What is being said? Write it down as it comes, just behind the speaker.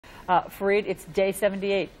Fareed, it's day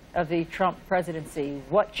 78 of the Trump presidency.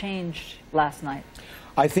 What changed last night?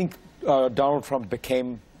 I think Donald Trump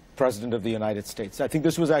became President of the United States. I think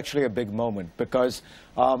this was actually a big moment because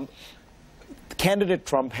candidate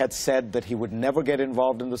Trump had said that he would never get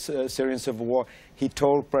involved in the Syrian civil war. He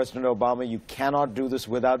told President Obama, you cannot do this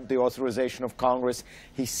without the authorization of Congress.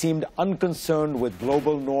 He seemed unconcerned with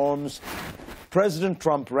global norms. President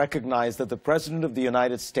Trump recognized that the President of the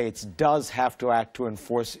United States does have to act to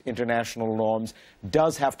enforce international norms,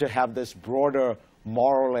 does have to have this broader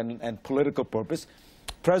moral and political purpose.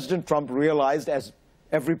 President Trump realized, as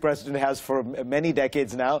every president has for many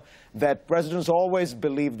decades now, that presidents always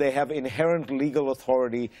believe they have inherent legal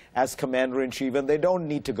authority as commander-in-chief, and they don't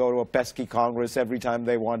need to go to a pesky Congress every time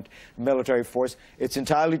they want military force. It's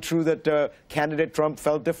entirely true that candidate Trump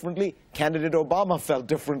felt differently. Candidate Obama felt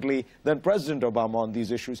differently than President Obama on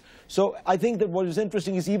these issues. So I think that what is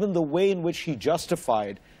interesting is even the way in which he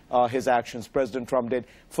justified his actions, President Trump did.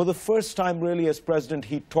 For the first time, really, as president,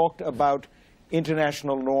 he talked about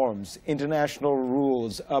international norms, international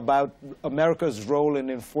rules, about America's role in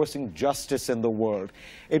enforcing justice in the world.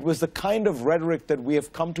 It was the kind of rhetoric that we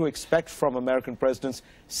have come to expect from American presidents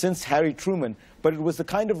since Harry Truman, but it was the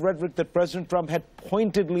kind of rhetoric that President Trump had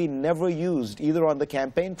pointedly never used, either on the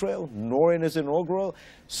campaign trail nor in his inaugural.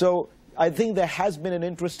 So I think there has been an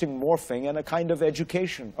interesting morphing and a kind of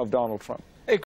education of Donald Trump.